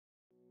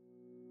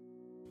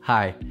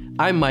Hi,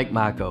 I'm Mike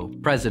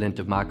Macco, President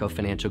of Macco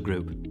Financial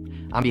Group.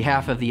 On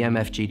behalf of the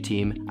MFG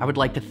team, I would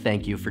like to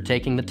thank you for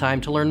taking the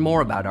time to learn more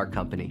about our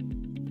company.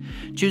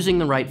 Choosing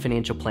the right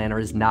financial planner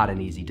is not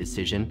an easy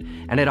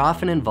decision, and it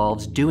often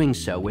involves doing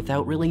so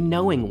without really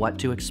knowing what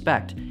to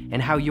expect and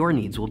how your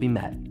needs will be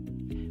met.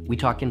 We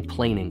talk in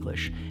plain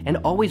English and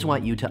always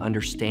want you to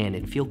understand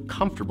and feel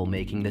comfortable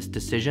making this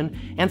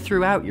decision and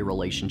throughout your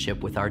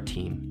relationship with our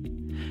team.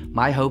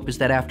 My hope is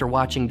that after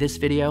watching this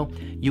video,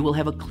 you will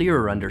have a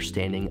clearer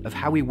understanding of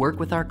how we work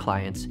with our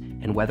clients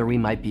and whether we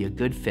might be a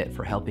good fit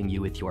for helping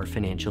you with your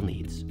financial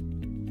needs.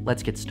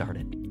 Let's get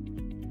started.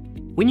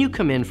 When you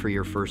come in for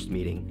your first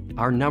meeting,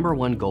 our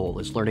 #1 goal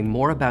is learning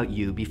more about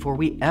you before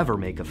we ever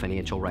make a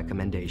financial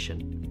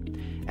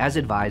recommendation. As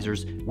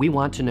advisors, we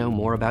want to know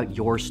more about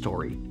your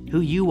story,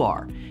 who you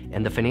are,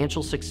 and the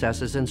financial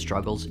successes and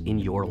struggles in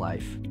your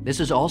life. This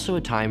is also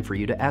a time for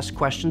you to ask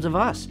questions of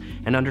us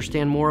and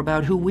understand more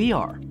about who we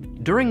are.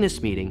 During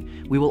this meeting,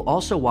 we will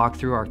also walk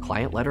through our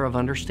client letter of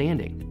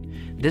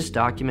understanding. This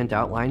document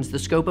outlines the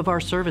scope of our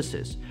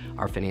services,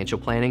 our financial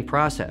planning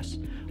process,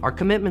 our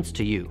commitments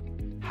to you,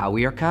 how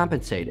we are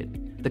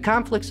compensated, the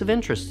conflicts of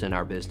interest in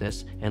our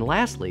business, and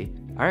lastly,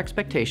 our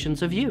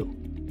expectations of you.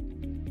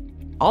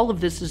 All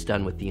of this is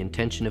done with the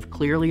intention of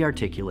clearly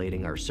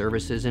articulating our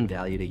services and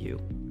value to you.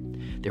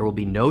 There will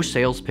be no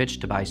sales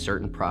pitch to buy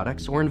certain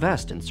products or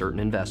invest in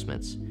certain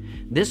investments.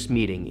 This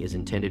meeting is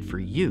intended for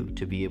you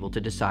to be able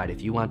to decide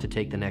if you want to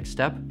take the next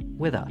step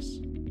with us.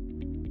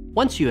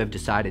 Once you have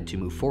decided to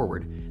move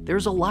forward,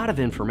 there's a lot of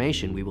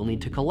information we will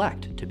need to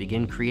collect to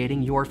begin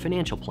creating your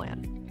financial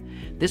plan.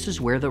 This is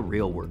where the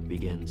real work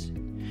begins.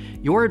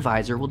 Your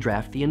advisor will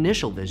draft the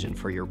initial vision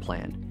for your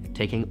plan,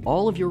 taking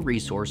all of your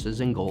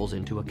resources and goals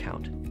into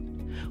account.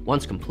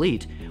 Once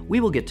complete, we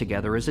will get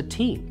together as a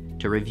team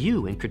to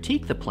review and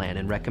critique the plan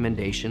and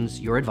recommendations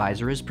your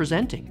advisor is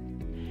presenting.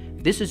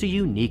 This is a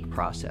unique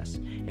process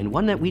and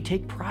one that we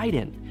take pride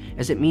in,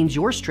 as it means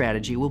your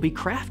strategy will be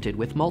crafted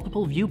with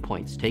multiple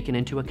viewpoints taken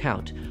into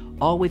account,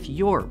 all with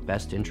your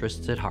best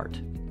interests at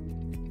heart.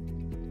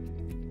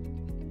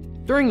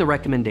 During the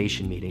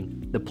recommendation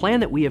meeting, the plan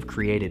that we have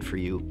created for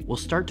you will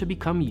start to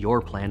become your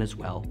plan as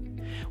well.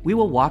 We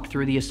will walk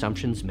through the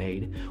assumptions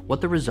made, what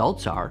the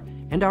results are,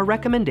 and our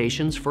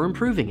recommendations for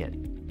improving it.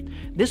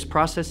 This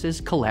process is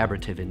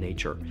collaborative in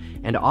nature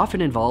and often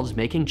involves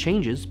making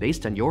changes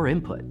based on your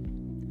input.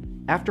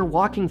 After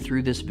walking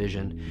through this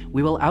vision,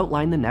 we will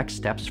outline the next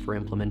steps for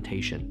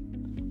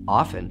implementation.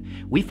 Often,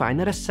 we find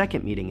that a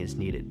second meeting is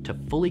needed to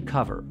fully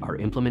cover our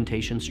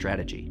implementation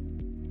strategy.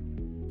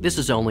 This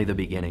is only the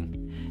beginning.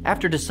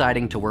 After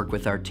deciding to work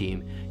with our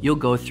team, you'll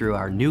go through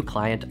our new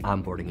client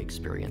onboarding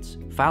experience,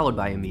 followed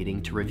by a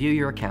meeting to review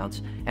your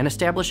accounts and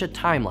establish a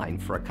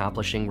timeline for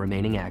accomplishing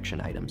remaining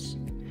action items.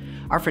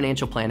 Our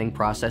financial planning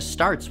process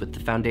starts with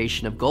the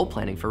foundation of goal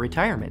planning for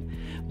retirement,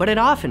 but it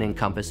often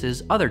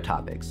encompasses other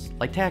topics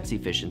like tax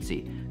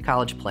efficiency,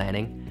 college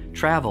planning,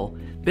 travel,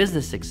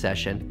 business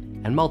succession,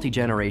 and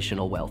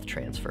multi-generational wealth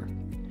transfer.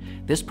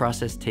 This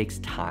process takes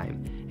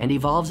time and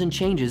evolves and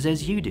changes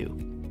as you do.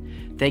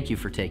 Thank you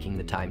for taking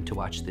the time to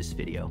watch this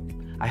video.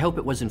 I hope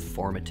it was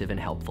informative and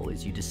helpful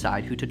as you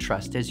decide who to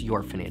trust as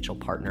your financial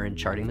partner in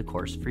charting the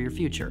course for your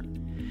future.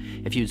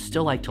 If you'd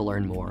still like to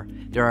learn more,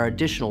 there are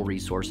additional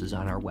resources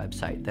on our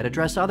website that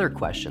address other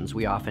questions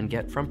we often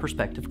get from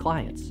prospective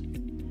clients.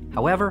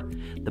 However,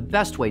 the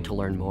best way to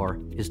learn more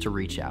is to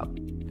reach out.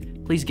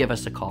 Please give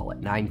us a call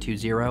at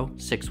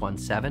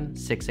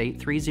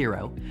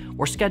 920-617-6830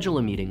 or schedule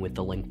a meeting with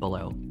the link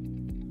below.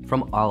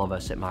 From all of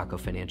us at Macco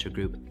Financial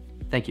Group,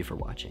 thank you for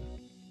watching.